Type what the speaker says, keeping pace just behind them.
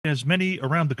as many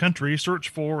around the country search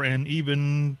for and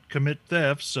even commit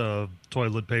thefts of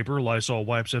toilet paper, Lysol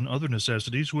wipes, and other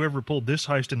necessities. Whoever pulled this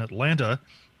heist in Atlanta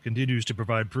continues to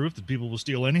provide proof that people will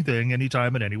steal anything,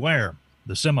 anytime, and anywhere.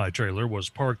 The semi-trailer was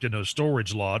parked in a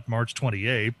storage lot March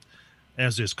 28th,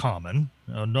 as is common.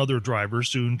 Another driver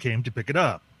soon came to pick it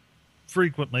up.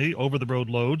 Frequently, over-the-road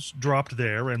loads dropped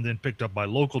there and then picked up by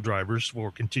local drivers for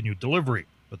continued delivery.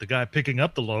 But the guy picking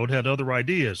up the load had other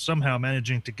ideas, somehow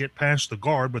managing to get past the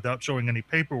guard without showing any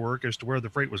paperwork as to where the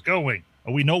freight was going.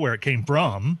 We know where it came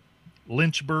from.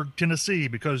 Lynchburg, Tennessee,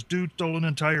 because dude stole an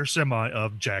entire semi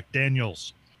of Jack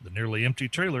Daniels. The nearly empty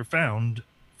trailer found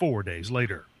 4 days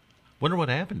later. Wonder what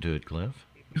happened to it, Cliff.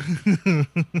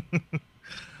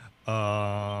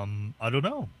 I don't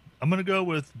know. I'm going to go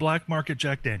with Black Market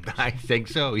Jack Daniels. I think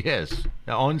so, yes.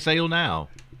 On sale now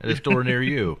at a store near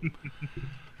you.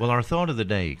 Well, our thought of the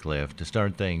day, Cliff, to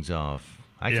start things off,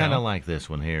 I kind of like this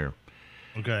one here.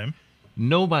 Okay.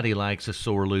 Nobody likes a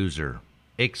sore loser,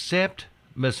 except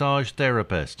massage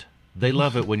therapists. They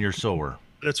love it when you're sore.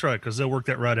 That's right, because they'll work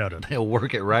that right out of you. They'll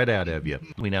work it right out of you.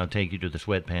 We now take you to the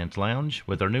Sweatpants Lounge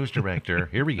with our newest director.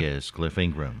 Here he is, Cliff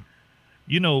Ingram.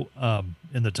 You know,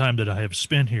 in the time that I have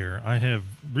spent here, I have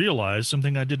realized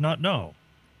something I did not know.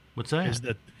 What's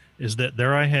that? Is that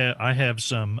there I have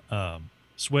some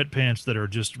sweatpants that are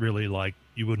just really like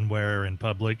you wouldn't wear in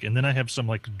public, and then I have some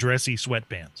like dressy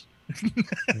sweatpants.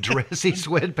 Dressy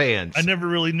sweatpants. I never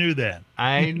really knew that.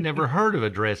 I never heard of a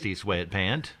dressy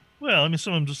sweatpant. Well, I mean,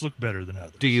 some of them just look better than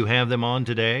others. Do you have them on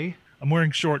today? I'm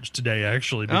wearing shorts today,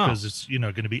 actually, because it's,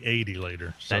 going to be 80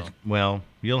 later. So. Well,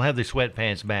 you'll have the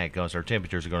sweatpants back because our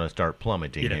temperatures are going to start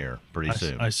plummeting here pretty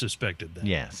soon. I suspected that.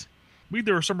 Yes.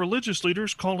 There are some religious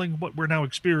leaders calling what we're now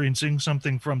experiencing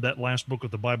something from that last book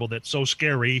of the Bible that's so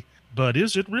scary, but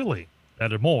is it really?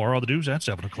 That and more are the news at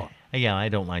 7 o'clock. Yeah, I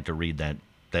don't like to read that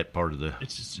part of the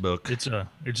book.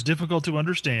 It's difficult to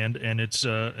understand, and it's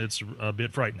a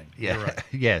bit frightening. Yeah, right.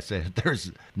 Yes.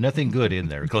 There's nothing good in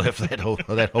there, Cliff. That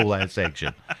whole last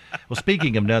section. Well,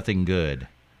 speaking of nothing good,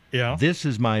 this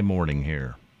is my morning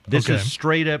here. This is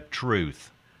straight up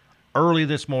truth. Early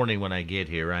this morning when I get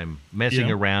here, I'm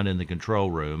messing around in the control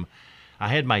room. I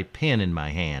had my pen in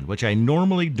my hand, which I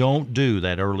normally don't do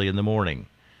that early in the morning.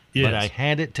 Yes. But I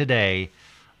had it today.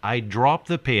 I dropped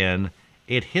the pen.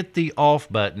 It hit the off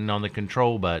button on the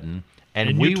control button,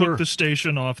 and we took the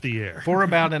station off the air. For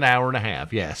about an hour and a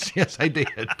half, yes. Yes, I did.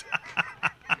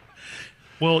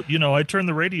 Well, I turn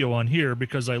the radio on here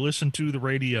because I listen to the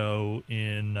radio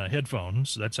in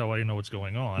headphones. That's how I know what's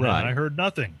going on. Right. And I heard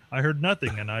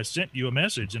nothing, and I sent you a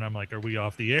message, and I'm like, are we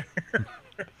off the air?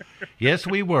 Yes,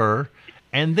 we were.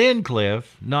 And then,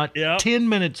 Cliff, not 10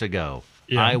 minutes ago,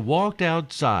 I walked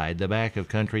outside the back of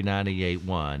Country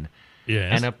 98.1,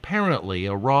 and apparently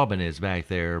a robin is back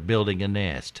there building a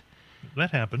nest.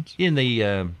 That happens. In the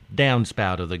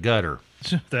downspout of the gutter.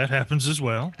 That happens as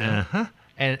well. Uh-huh.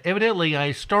 And evidently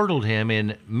I startled him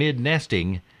in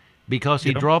mid-nesting because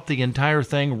he dropped the entire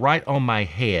thing right on my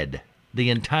head. The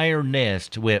entire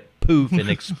nest went poof and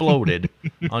exploded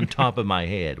on top of my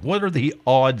head. What are the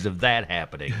odds of that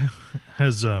happening?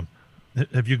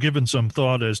 Have you given some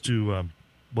thought as to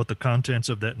what the contents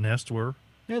of that nest were?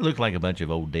 It looked like a bunch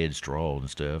of old dead straw and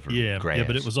stuff. Or grass. Yeah,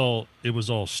 but it was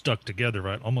all stuck together,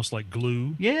 right? Almost like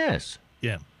glue. Yes.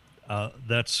 Yeah,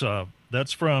 that's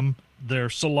from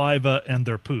their saliva and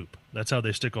their poop. That's how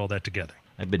they stick all that together.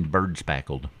 I've been bird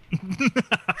spackled.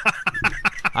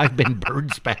 I've been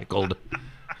bird spackled.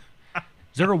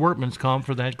 Is there a workman's comp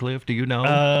for that, Cliff? Do you know?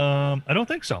 I don't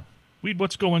think so.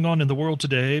 What's going on in the world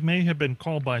today may have been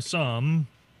called by some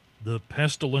the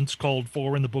pestilence called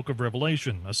for in the book of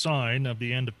Revelation, a sign of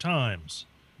the end of times.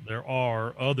 There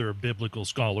are other biblical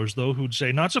scholars, though, who'd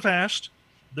say not so fast.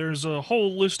 There's a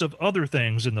whole list of other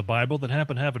things in the Bible that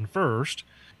happen first,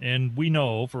 and we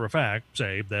know for a fact,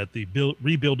 say, that the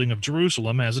rebuilding of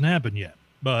Jerusalem hasn't happened yet.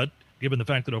 But given the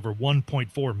fact that over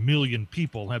 1.4 million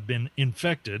people have been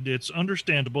infected, it's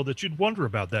understandable that you'd wonder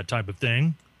about that type of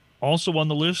thing. Also on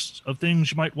the list of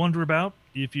things you might wonder about,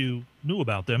 if you knew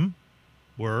about them,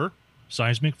 were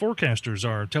seismic forecasters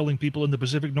are telling people in the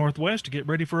Pacific Northwest to get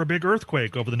ready for a big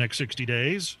earthquake over the next 60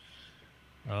 days.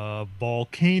 A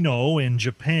volcano in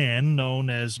Japan known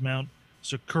as Mount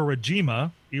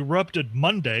Sakurajima erupted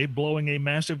Monday, blowing a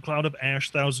massive cloud of ash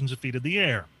thousands of feet in the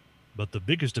air. But the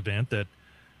biggest event that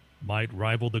might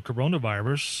rival the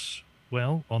coronavirus,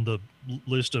 well, on the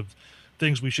list of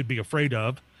things we should be afraid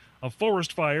of, a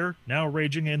forest fire now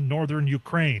raging in northern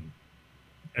Ukraine.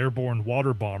 Airborne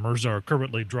water bombers are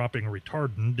currently dropping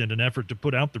retardant in an effort to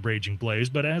put out the raging blaze,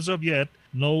 but as of yet,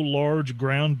 no large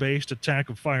ground-based attack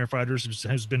of firefighters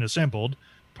has been assembled.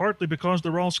 partly because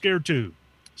they're all scared to,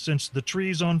 since the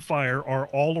trees on fire are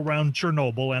all around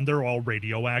Chernobyl and they're all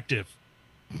radioactive.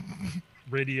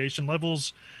 Radiation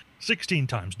levels 16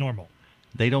 times normal.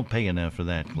 They don't pay enough for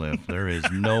that, Cliff. There is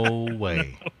no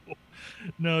way.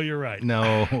 No, you're right.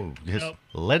 No, just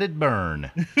let it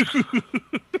burn.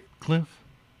 Cliff?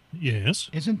 Yes?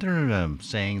 Isn't there a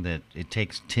saying that it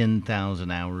takes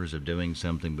 10,000 hours of doing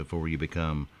something before you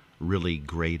become really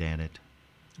great at it?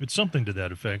 It's something to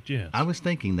that effect, yes. I was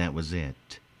thinking that was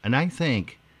it. And I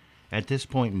think at this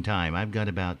point in time, I've got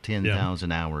about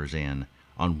 10,000 hours in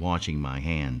on washing my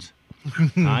hands.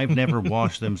 I've never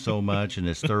washed them so much and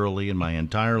as thoroughly in my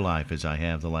entire life as I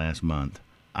have the last month.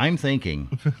 I'm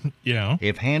thinking,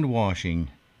 if hand washing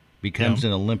becomes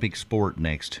an Olympic sport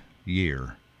next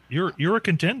year, you're a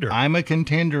contender. I'm a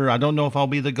contender. I don't know if I'll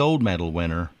be the gold medal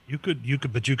winner. You could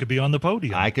be on the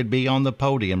podium. I could be on the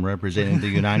podium representing the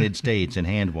United States in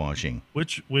hand washing.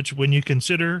 Which, when you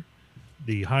consider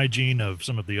the hygiene of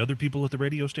some of the other people at the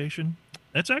radio station,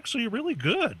 that's actually really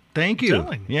good. Thank you.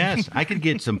 Yes, I could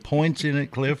get some points in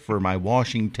it, Cliff, for my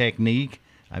washing technique.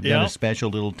 I've got a special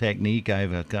little technique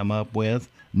I've come up with.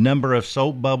 Number of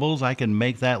soap bubbles, I can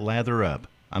make that lather up.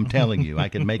 I'm telling you, I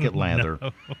can make it lather.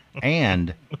 No.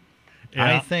 And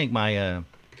I think my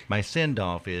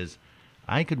send-off is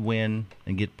I could win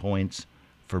and get points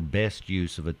for best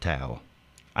use of a towel.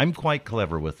 I'm quite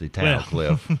clever with the towel,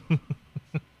 Cliff.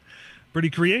 Pretty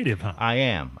creative, huh? I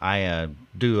am. I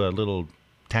do a little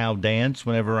towel dance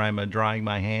whenever I'm drying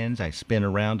my hands. I spin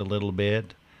around a little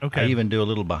bit. Okay. I even do a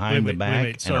little behind the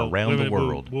back and around the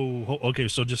world. Okay,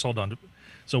 so just hold on.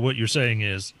 So what you're saying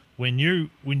is when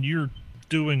you're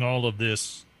doing all of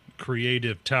this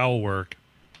creative towel work,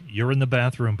 you're in the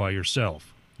bathroom by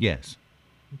yourself. Yes.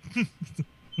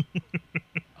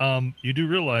 You do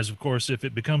realize, of course, if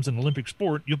it becomes an Olympic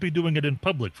sport, you'll be doing it in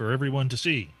public for everyone to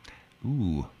see.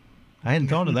 Ooh, I hadn't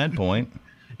thought of that point.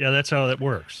 Yeah, that's how that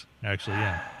works, actually,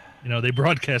 yeah. You know, they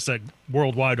broadcast that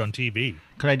worldwide on TV.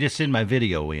 Could I just send my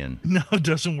video in? No, it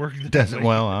doesn't work.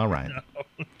 Well, all right.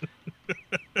 No.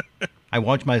 I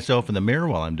watch myself in the mirror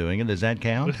while I'm doing it. Does that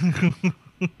count?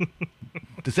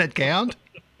 Does that count?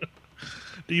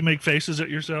 Do you make faces at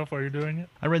yourself while you're doing it?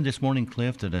 I read this morning,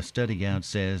 Cliff, that a study out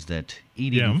says that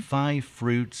eating 5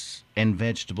 fruits and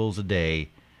vegetables a day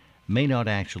may not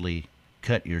actually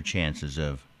cut your chances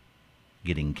of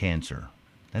getting cancer.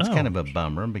 That's kind of a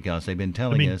bummer because they've been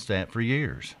telling us that for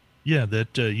years. Yeah,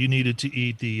 that you needed to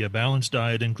eat the balanced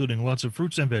diet, including lots of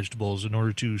fruits and vegetables, in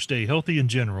order to stay healthy in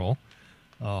general,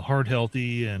 heart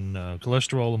healthy and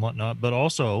cholesterol and whatnot, but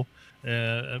also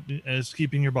as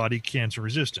keeping your body cancer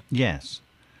resistant. Yes.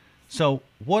 So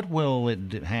what will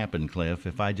it happen, Cliff,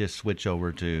 if I just switch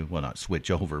over to, well, not switch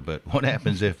over, but what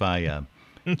happens if I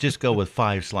just go with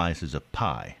 5 slices of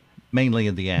pie, mainly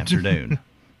in the afternoon?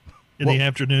 The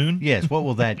afternoon? Yes. What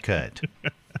will that cut?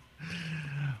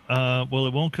 Well,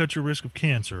 it won't cut your risk of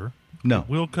cancer. No.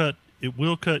 It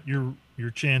will cut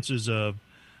your chances of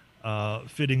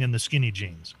fitting in the skinny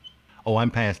jeans. Oh, I'm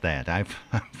past that.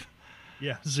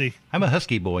 Yeah, see. I'm a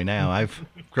husky boy now. I've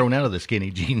grown out of the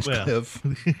skinny jeans, Cliff.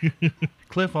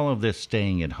 Cliff, all of this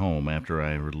staying at home after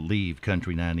I leave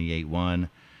Country 98.1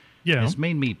 has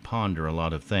made me ponder a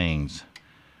lot of things.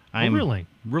 I'm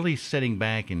really sitting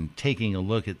back and taking a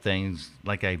look at things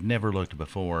like I've never looked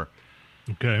before.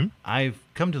 Okay. I've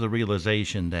come to the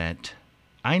realization that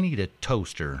I need a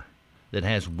toaster that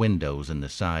has windows in the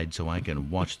side so I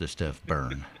can watch the stuff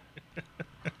burn.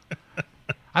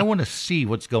 I want to see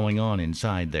what's going on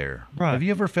inside there. Right. Have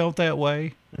you ever felt that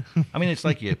way? I mean, it's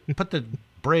like you put the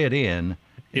bread in,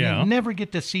 and you never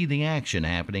get to see the action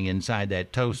happening inside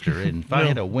that toaster. And if I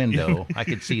had a window, I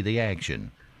could see the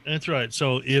action. That's right.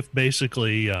 So if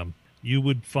basically you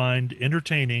would find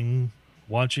entertaining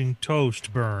watching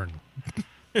toast burn,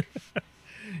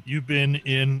 you've been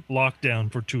in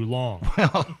lockdown for too long.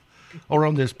 Well, or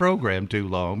on this program too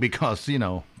long, because,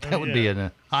 that would be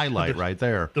a highlight right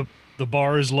there. The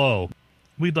bar is low.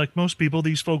 We'd, like most people,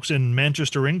 these folks in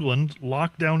Manchester, England,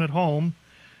 locked down at home,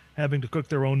 having to cook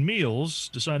their own meals,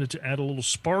 decided to add a little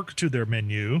spark to their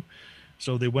menu.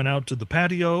 So they went out to the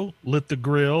patio, lit the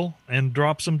grill, and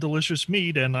dropped some delicious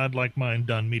meat, and I'd like mine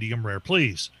done medium rare,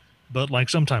 please. But like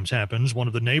sometimes happens, one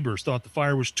of the neighbors thought the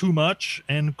fire was too much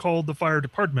and called the fire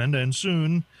department, and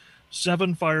soon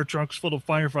 7 fire trucks full of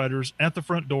firefighters at the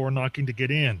front door knocking to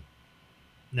get in.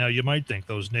 Now, you might think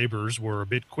those neighbors were a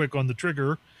bit quick on the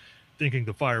trigger, thinking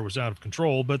the fire was out of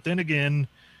control, but then again,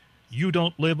 you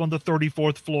don't live on the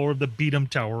 34th floor of the Beetham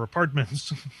Tower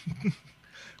Apartments.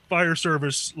 Fire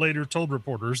service later told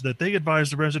reporters that they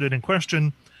advised the resident in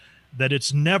question that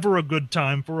it's never a good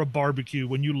time for a barbecue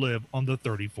when you live on the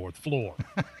 34th floor.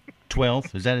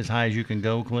 12th? Is that as high as you can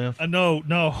go, Cliff? No.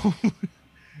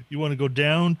 You want to go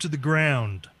down to the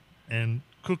ground and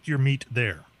cook your meat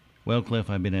there. Well, Cliff,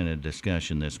 I've been in a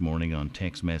discussion this morning on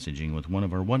text messaging with one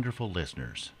of our wonderful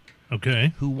listeners.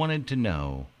 Okay. Who wanted to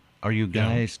know, are you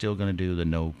guys still going to do the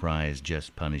no prize,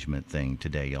 just punishment thing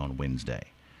today on Wednesday?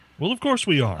 Well, of course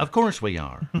we are. Of course we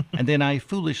are. And then I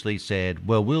foolishly said,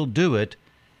 well, we'll do it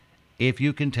if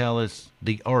you can tell us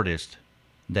the artist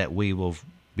that we will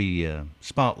be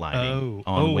spotlighting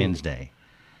on Wednesday.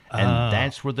 And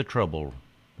that's where the trouble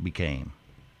became.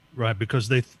 Right, because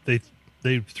they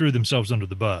threw themselves under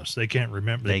the bus. They can't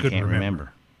remember. They couldn't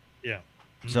remember. Yeah.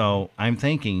 Mm-hmm. So I'm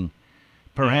thinking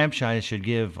perhaps I should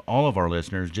give all of our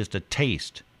listeners just a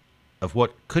taste of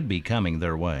what could be coming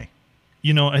their way.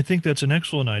 You know, I think that's an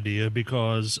excellent idea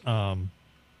because, and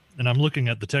I'm looking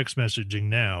at the text messaging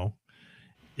now,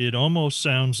 it almost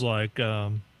sounds like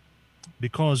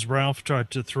because Ralph tried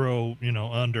to throw,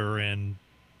 under and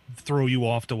throw you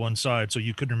off to one side so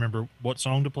you couldn't remember what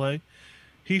song to play,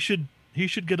 he should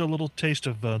get a little taste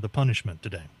of the punishment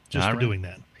today just for doing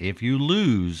that. If you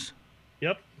lose,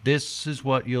 yep, this is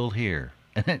what you'll hear.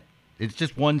 It's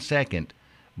just 1 second,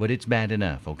 but it's bad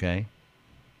enough, okay?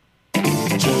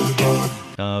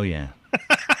 Oh, yeah.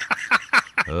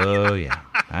 Oh, yeah.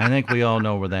 I think we all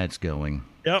know where that's going.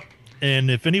 Yep.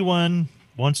 And if anyone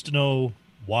wants to know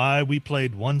why we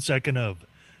played 1 second of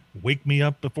Wake Me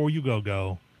Up Before You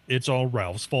Go, it's all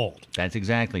Ralph's fault. That's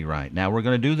exactly right. Now, we're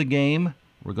going to do the game.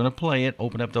 We're going to play it,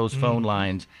 open up those phone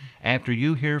lines. After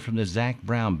you hear from the Zac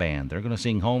Brown Band, they're going to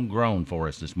sing Homegrown for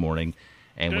us this morning.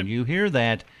 And when you hear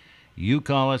that, you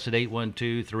call us at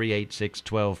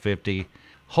 812-386-1250.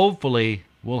 Hopefully,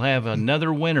 we'll have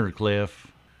another winner, Cliff.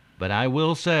 But I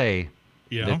will say,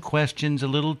 the question's a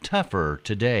little tougher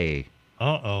today.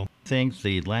 Uh-oh. I think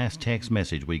the last text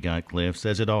message we got, Cliff,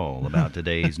 says it all about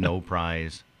today's no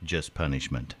prize, just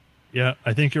punishment. Yeah,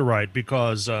 I think you're right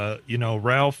because,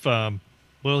 Ralph,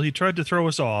 he tried to throw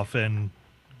us off and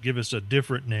give us a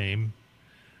different name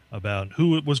about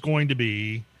who it was going to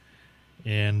be.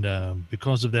 And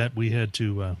because of that, we had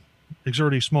to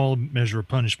exert a small measure of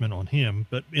punishment on him.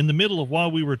 But in the middle of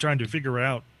while we were trying to figure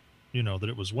out, that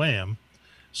it was Wham,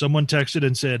 someone texted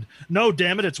and said, "No,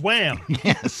 damn it, it's Wham."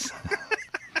 Yes.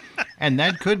 And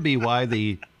that could be why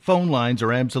the phone lines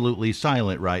are absolutely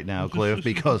silent right now, Cliff,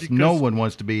 because no one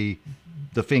wants to be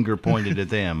the finger pointed at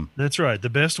them. That's right. The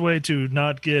best way to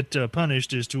not get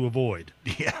punished is to avoid.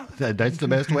 Yeah, that's the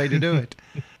best way to do it.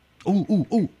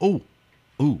 Ooh,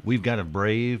 we've got a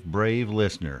brave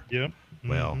listener. Yep.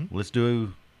 Well, let's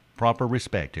do proper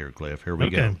respect here, Cliff. Here we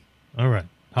go. All right.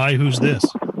 Hi, who's this?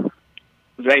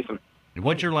 Jason.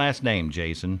 What's your last name,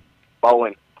 Jason?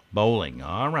 Bowling. Bowling.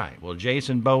 All right. Well,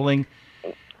 Jason Bowling,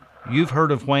 you've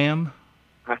heard of Wham?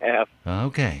 I have.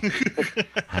 Okay.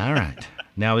 All right.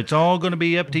 Now, it's all going to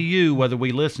be up to you whether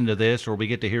we listen to this or we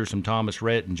get to hear some Thomas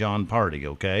Rhett and John Party,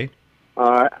 okay?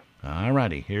 All right. All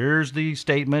righty. Here's the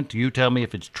statement. You tell me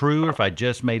if it's true or if I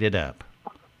just made it up.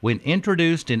 When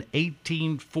introduced in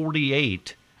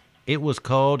 1848, it was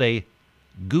called a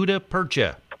gutta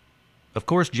percha. Of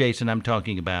course, Jason, I'm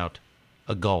talking about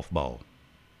a golf ball.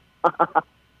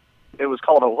 It was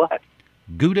called a what?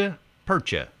 Gutta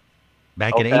percha.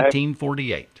 Back in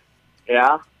 1848.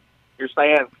 Yeah? You're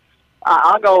saying...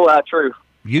 I'll go true.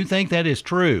 You think that is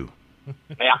true?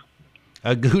 Yeah.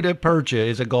 A gutta percha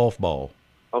is a golf ball.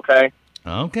 Okay.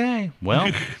 Okay.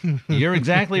 Well, you're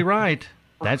exactly right.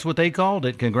 That's what they called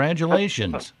it.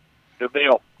 Congratulations. Good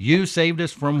deal. You saved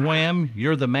us from Wham.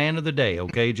 You're the man of the day,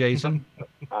 okay, Jason?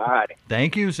 All right.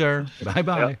 Thank you, sir.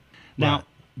 Bye-bye. Yep. Now,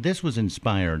 this was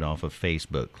inspired off of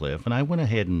Facebook, Cliff, and I went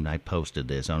ahead and I posted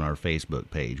this on our Facebook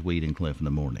page, Weed and Cliff in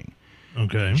the Morning.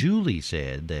 Okay. Julie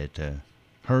said that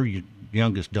her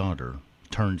youngest daughter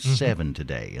turned 7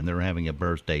 today, and they're having a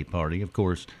birthday party. Of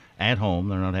course, at home,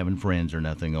 they're not having friends or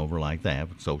nothing over like that,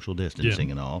 with social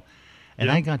distancing and all.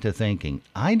 And I got to thinking,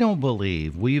 I don't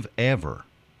believe we've ever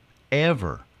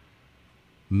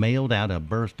mailed out a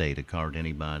birthday card to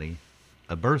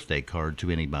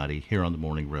anybody here on the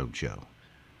Morning Roadshow.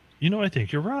 I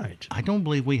think you're right. I don't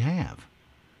believe we have.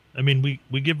 I mean,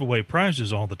 we give away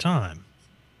prizes all the time,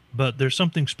 but there's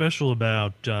something special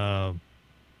about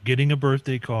getting a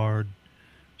birthday card,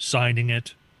 signing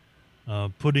it,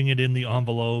 putting it in the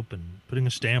envelope and putting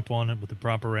a stamp on it with the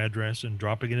proper address and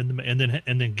dropping it in the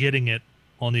and then getting it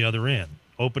on the other end,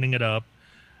 opening it up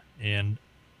and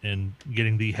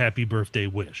getting the happy birthday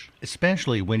wish.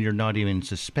 Especially when you're not even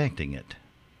suspecting it.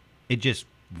 It just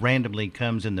randomly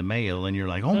comes in the mail and you're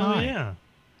like, oh my. Yeah.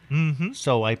 Mm-hmm.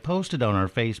 So I posted on our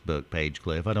Facebook page,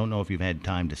 Cliff. I don't know if you've had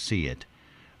time to see it.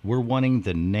 We're wanting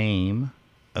the name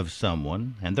of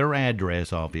someone and their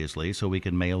address, obviously, so we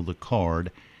can mail the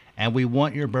card. And we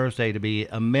want your birthday to be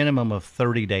a minimum of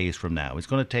 30 days from now. It's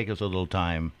going to take us a little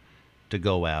time to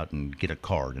go out and get a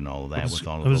card and all of that with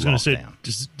all of the lockdown. I was going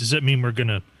to say, does that mean we're going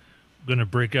to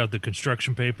break out the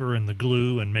construction paper and the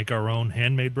glue and make our own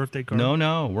handmade birthday card?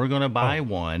 No. We're going to buy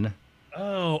one.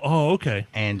 Oh, okay.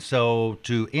 And so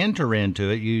to enter into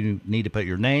it, you need to put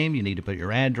your name, you need to put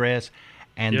your address,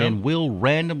 and then we'll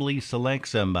randomly select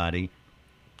somebody.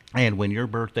 And when your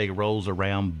birthday rolls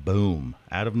around, boom,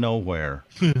 out of nowhere,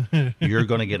 you're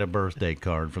going to get a birthday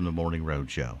card from the Morning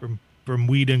Roadshow. From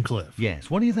Weed and Cliff. Yes.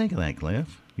 What do you think of that,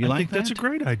 Cliff? I think that's a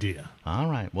great idea. All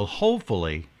right. Well,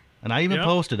 hopefully, and I even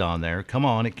posted on there, come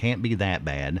on, it can't be that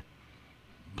bad.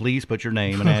 Please put your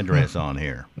name and address on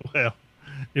here. Well,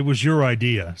 it was your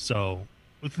idea, so.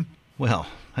 Well,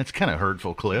 that's kind of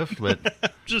hurtful, Cliff, but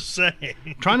just saying.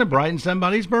 Trying to brighten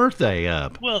somebody's birthday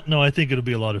up. Well, no, I think it'll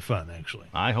be a lot of fun, actually.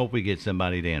 I hope we get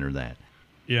somebody to enter that.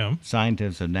 Yeah.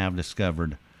 Scientists have now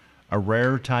discovered a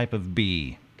rare type of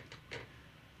bee.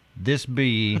 This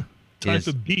bee is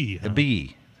a bee. Huh? A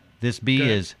bee. This bee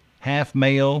is half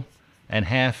male and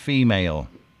half female.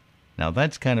 Now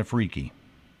that's kind of freaky.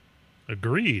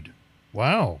 Agreed.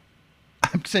 Wow.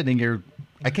 I'm sitting here,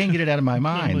 I can't get it out of my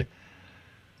mind.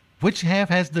 Which half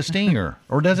has the stinger,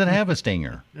 or does it have a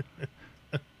stinger?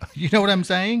 You know what I'm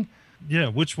saying? Yeah,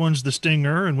 which one's the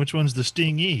stinger and which one's the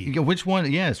stingy? Which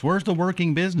one? Yes, where's the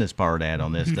working business part at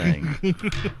on this thing?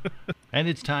 And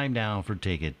it's time now for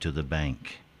Take It to the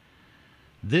Bank.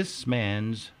 This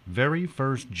man's very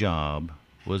first job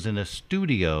was in a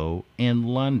studio in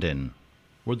London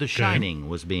where The Shining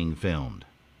was being filmed.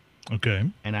 Okay.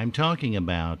 And I'm talking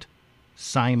about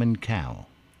Simon Cowell.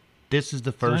 This is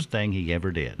the first thing he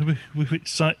ever did.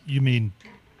 You mean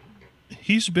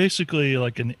he's basically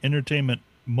like an entertainment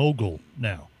mogul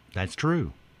now? That's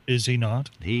true. Is he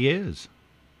not? He is.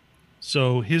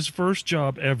 So his first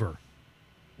job ever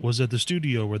was at the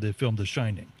studio where they filmed The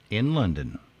Shining. In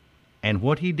London. And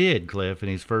what he did, Cliff, in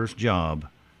his first job,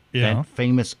 that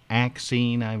famous axe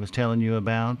scene I was telling you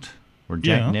about, where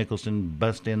Jack Nicholson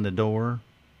busts in the door,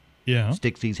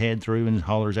 sticks his head through and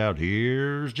hollers out,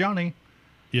 "Here's Johnny."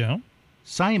 Yeah.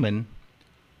 Simon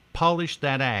polished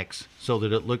that axe so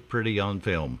that it looked pretty on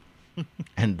film.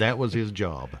 And that was his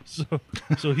job.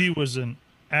 So he was an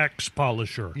axe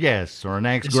polisher. Yes, or an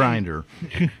axe grinder.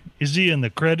 Is he in the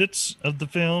credits of the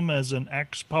film as an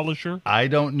axe polisher? I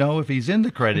don't know if he's in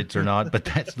the credits or not, but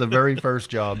that's the very first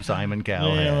job Simon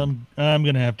Cowell had. I'm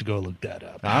going to have to go look that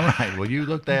up. All right, well, you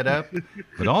look that up.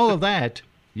 But all of that,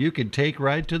 you can take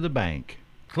right to the bank.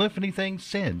 Cliff, anything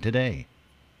said today?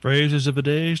 Phrases of the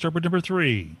day start with number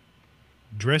 3,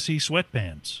 dressy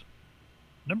sweatpants.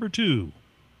 Number 2,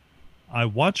 I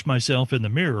watch myself in the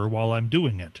mirror while I'm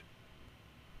doing it.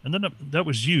 And then that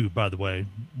was you, by the way,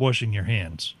 washing your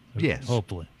hands. Yes.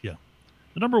 Hopefully, yeah.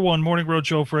 The number 1 Morning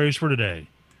Roadshow phrase for today,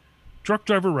 truck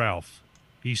driver Ralph.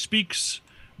 He speaks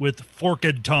with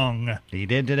forked tongue. He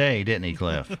did today, didn't he,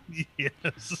 Cliff?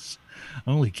 Yes.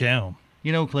 Holy cow.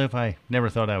 You know, Cliff, I never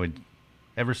thought I would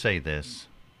ever say this,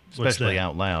 especially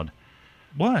out loud.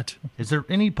 What? Is there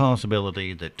any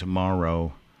possibility that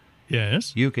tomorrow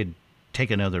you could take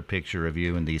another picture of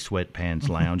you in the sweatpants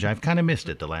lounge? I've kind of missed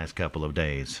it the last couple of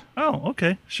days. Oh,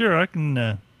 okay. Sure, I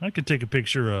can take a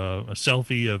picture, a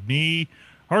selfie of me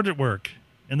hard at work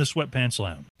in the sweatpants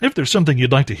lounge. If there's something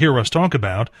you'd like to hear us talk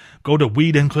about, go to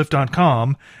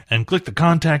weedandcliff.com and click the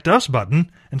Contact Us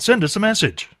button and send us a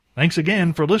message. Thanks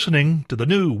again for listening to the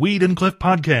new Weed and Cliff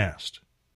podcast.